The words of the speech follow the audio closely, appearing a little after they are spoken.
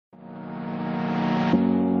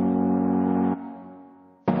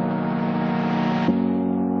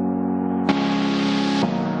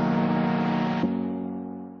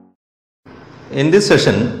in this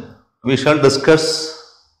session, we shall discuss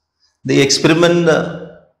the experiment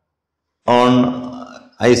on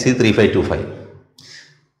IC 3525.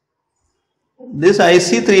 This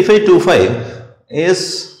IC 3525 is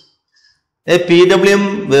a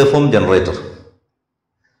PWM waveform generator.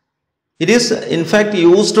 It is in fact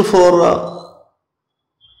used for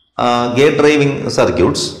gate driving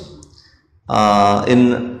circuits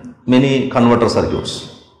in many converter circuits,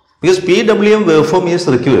 because PWM waveform is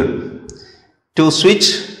required to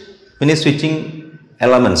switch many switching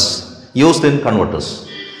elements used in converters.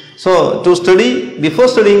 So, to study, before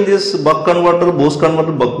studying this buck converter, boost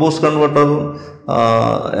converter, buck boost converter,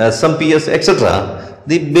 SMPS, etc.,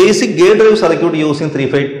 the basic gate drive circuit using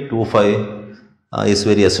 3525 is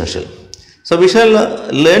very essential. So, we shall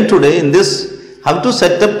learn today in this how to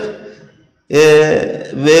set up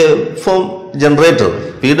a waveform generator,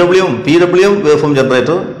 PWM waveform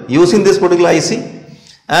generator using this particular IC,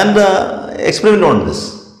 and experiment on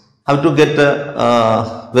this, how to get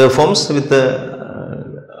waveforms with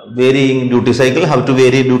varying duty cycle, how to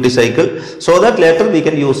vary duty cycle, so that later we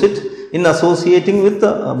can use it in associating with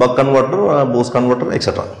buck converter, boost converter,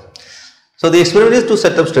 etc. So, the experiment is to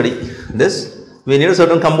set up study this. We need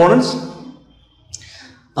certain components.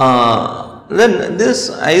 Then this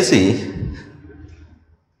IC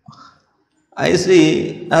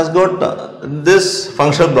has got this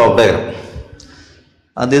functional block diagram.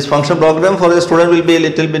 This functional block diagram for the student will be a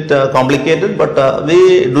little bit complicated, but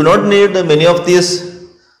we do not need many of these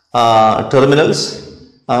terminals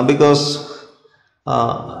because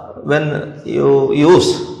when you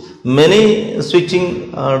use many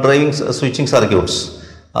switching driving switching circuits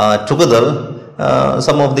together,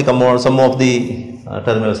 some of the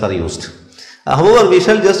terminals are used. However, we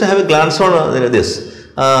shall just have a glance on this.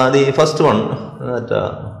 The first one,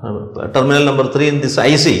 terminal number 3 in this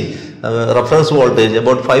IC, reference voltage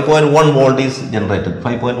about 5.1 volt is generated.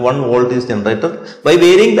 5.1 volt is generated. By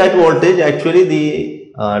varying that voltage, actually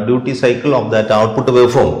the duty cycle of that output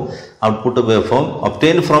waveform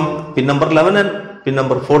obtained from pin number 11 and pin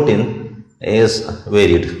number 14 is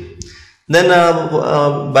varied. Then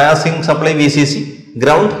biasing supply VCC,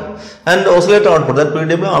 ground, and oscillator output, that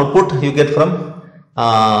PWM output you get from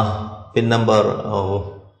pin number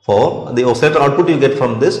 4, the oscillator output you get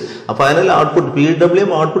from this, a final output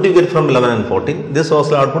PWM output you get from 11 and 14. This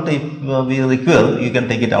oscillator output, if we require, you can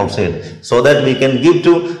take it outside so that we can give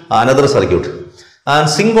to another circuit. And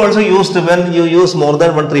sync also used when you use more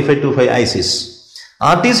than 13525 ICs.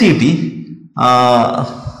 RTCT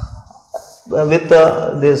with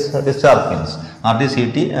this discharge pins,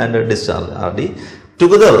 RTCT and discharge RD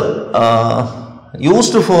together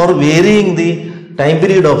used for varying the time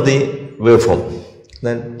period of the waveform.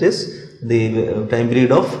 That is the time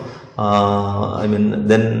period of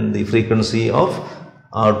then the frequency of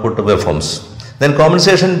output waveforms. Then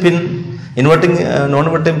compensation pin, inverting,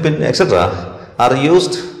 non-inverting pin, etc. are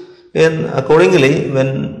used in accordingly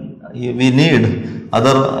when we need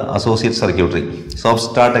other associate circuitry, soft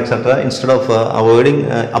start, etc. Instead of avoiding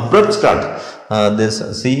abrupt start, this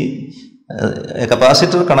a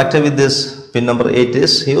capacitor connected with this pin number 8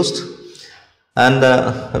 is used. And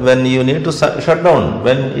when you need to shut down,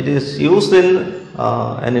 when it is used in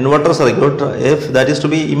an inverter circuit, if that is to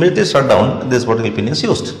be immediately shut down, this particular pin is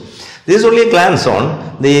used. This is only a glance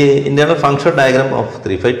on the internal function diagram of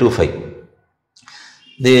 3525.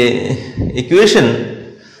 The equation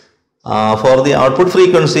for the output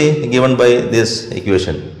frequency given by this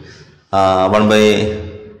equation, 1 by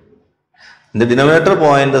the denominator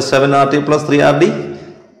 0.7 RT plus 3 RD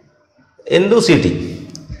into CT,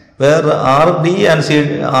 where RD and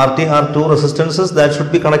RT are two resistances that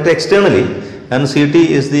should be connected externally, and CT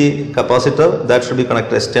is the capacitor that should be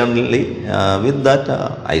connected externally with that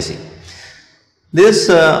IC. This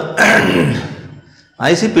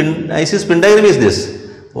IC pin diagram is this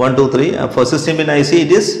 1, 2, 3. For system pin IC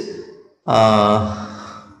it is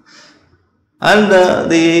and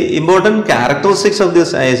the important characteristics of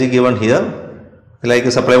this IC given here, like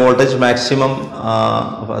supply voltage maximum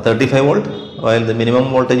 35 volt, while the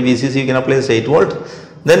minimum voltage VCC you can apply is 8 volt.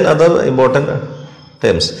 Then other important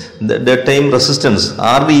terms, the time resistance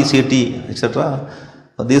RD, CT, etc.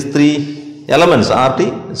 These three elements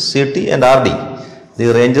RT, CT and RD,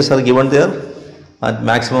 the ranges are given there at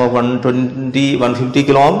maximum of 120, 150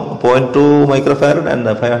 kilo ohm, 0.2 microfarad and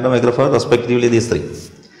 500 microfarad respectively, these three.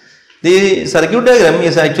 The circuit diagram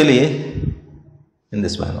is actually in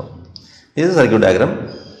this manner. This is a circuit diagram,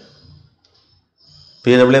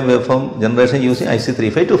 PWM waveform generation using IC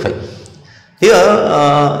 3525. Here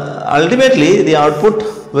ultimately the output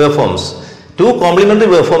waveforms, two complementary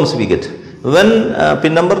waveforms we get. When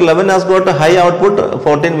pin number 11 has got a high output,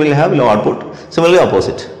 14 will have low output. Similarly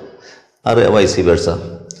opposite or vice versa.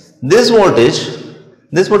 This voltage,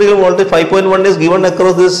 this particular voltage 5.1 is given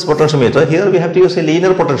across this potentiometer. Here we have to use a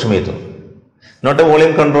linear potentiometer, not a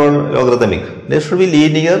volume control logarithmic. There should be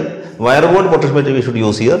linear wire bond potentiometer we should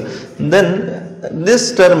use here. Then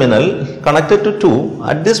this terminal connected to 2,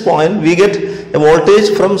 at this point we get a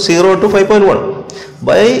voltage from 0 to 5.1.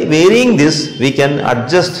 By varying this, we can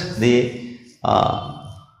adjust the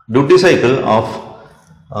duty cycle of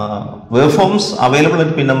waveforms available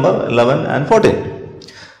at pin number 11 and 14.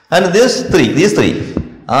 And these three,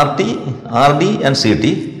 RT, RD and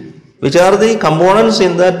CT, which are the components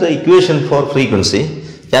in that equation for frequency,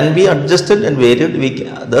 can be adjusted and varied.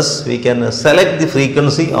 Thus we can select the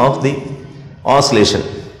frequency of the oscillation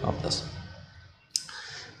of this.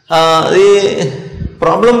 The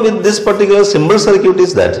problem with this particular simple circuit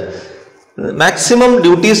is that the maximum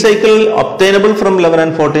duty cycle obtainable from 11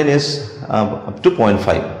 and 14 is up to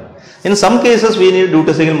 0.5. In some cases we need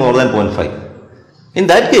duty cycle more than 0.5. In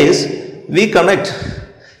that case, we connect 2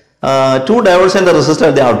 diodes and a resistor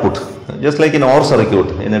at the output, just like in OR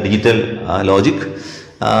circuit in a digital logic.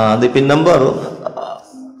 The pin number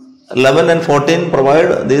 11 and 14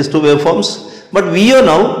 provide these 2 waveforms, but VO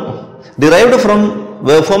now derived from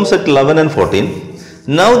waveforms at 11 and 14.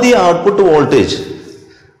 Now the output voltage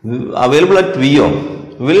available at VO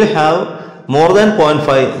will have more than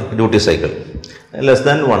 0.5 duty cycle, less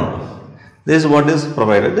than 1. This is what is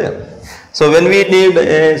provided there. So when we need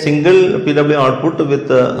a single PWM output with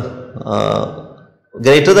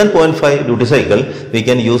greater than 0.5 duty cycle, we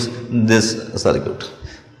can use this circuit.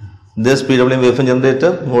 This PWM waveform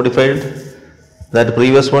generator modified, that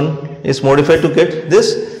previous one is modified to get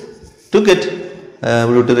this, to get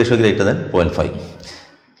duty ratio greater than 0.5.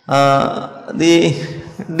 The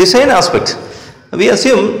design aspect, we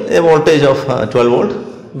assume a voltage of 12 volt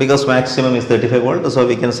because maximum is 35 volt, so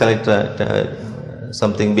we can select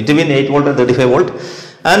something between 8 volt and 35 volt,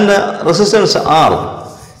 and resistance R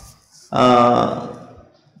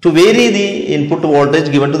to vary the input voltage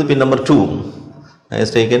given to the pin number 2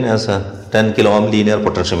 is taken as a 10 kilo ohm linear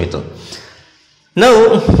potentiometer.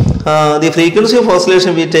 Now the frequency of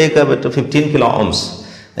oscillation we take about 15 kilo ohms.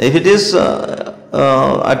 If it is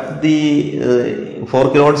at the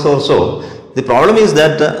 4 kilohertz or so, the problem is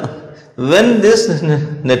that when this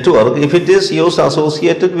network, if it is used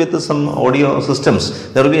associated with some audio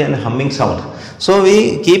systems, there will be a humming sound. So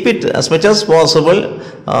we keep it as much as possible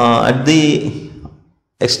at the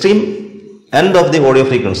extreme end of the audio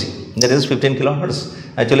frequency, that is 15 kilohertz.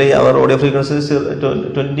 Actually our audio frequency is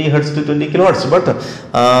 20 hertz to 20 kilohertz, but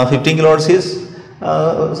 15 kilohertz is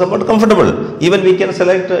somewhat comfortable. Even we can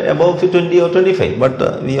select above 20 or 25, but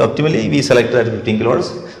we optimally we select at 15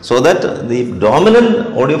 kilohertz, so that the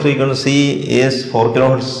dominant audio frequency is 4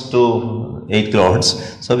 kilohertz to 8 kilohertz.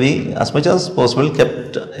 So we as much as possible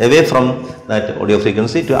kept away from that audio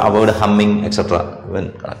frequency to avoid humming, etc.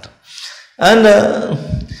 when connected. And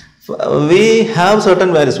we have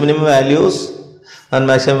certain values, minimum values and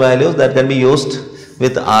maximum values that can be used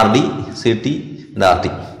with RD, CT and RT.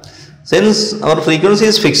 Since our frequency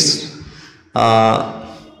is fixed,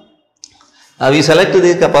 we select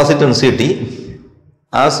the capacitance CT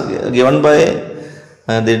as given by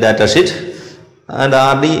the data sheet, and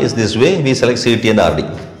RD is this way, we select CT and RD.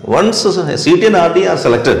 Once CT and RD are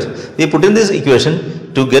selected, we put in this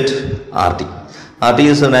equation to get RT. RT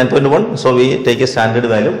is 9.1, so we take a standard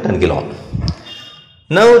value of 10 kilo ohm.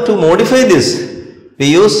 Now to modify this, we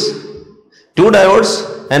use 2 diodes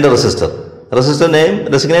and a resistor. Resistor name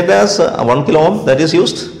designated as 1 kilo ohm, that is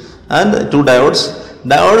used, and 2 diodes.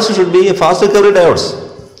 Diodes should be fast recovery diodes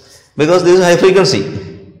because this is high frequency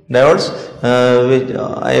diodes,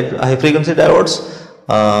 high frequency diodes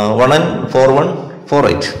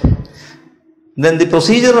 1N4148. Then the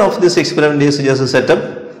procedure of this experiment is just set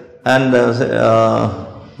up and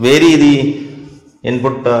vary the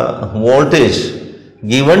input voltage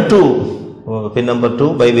given to pin number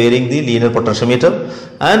 2 by varying the linear potentiometer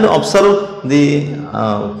and observe the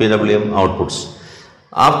PWM outputs.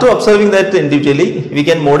 After observing that individually, we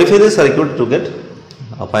can modify the circuit to get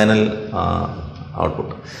a final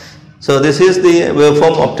output. So this is the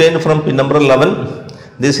waveform obtained from pin number 11.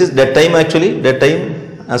 This is dead time actually. Dead time,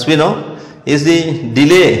 as we know, is the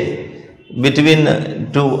delay between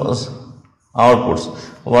 2 outputs.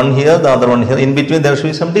 One here, the other one here. In between there should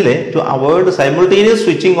be some delay to avoid simultaneous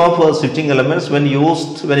switching of switching elements when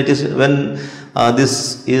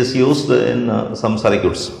this is used in some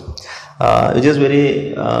circuits, which is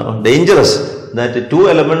very dangerous, that 2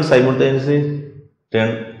 elements simultaneously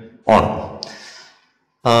turn on.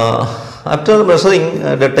 After measuring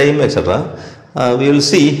the time, etc., we will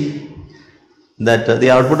see that the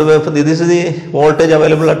output waveform, this is the voltage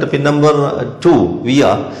available at pin number 2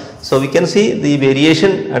 VR. So we can see the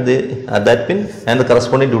variation at that pin and the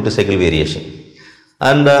corresponding duty cycle variation.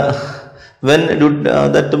 And when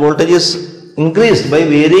that voltage is increased by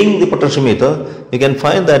varying the potentiometer, we can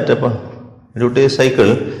find that duty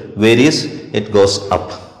cycle varies, it goes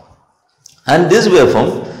up. And this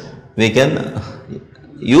waveform we can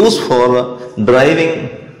use for driving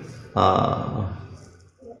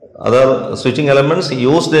other switching elements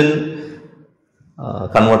used in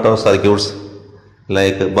converter circuits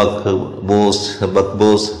like buck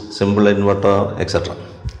boost, simple inverter, etc.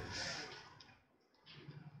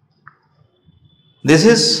 This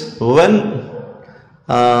is when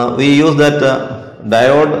we use that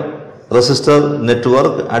diode resistor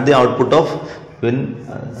network at the output of pin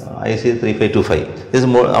IC3525. This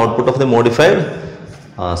is output of the modified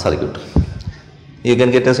circuit. You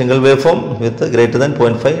can get a single waveform with greater than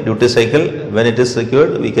 0.5 duty cycle. When it is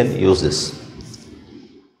secured, we can use this.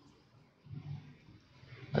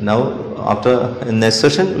 Now, in next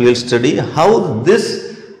session, we will study how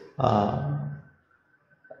this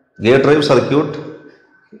gate drive circuit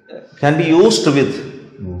can be used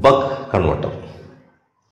with buck converter.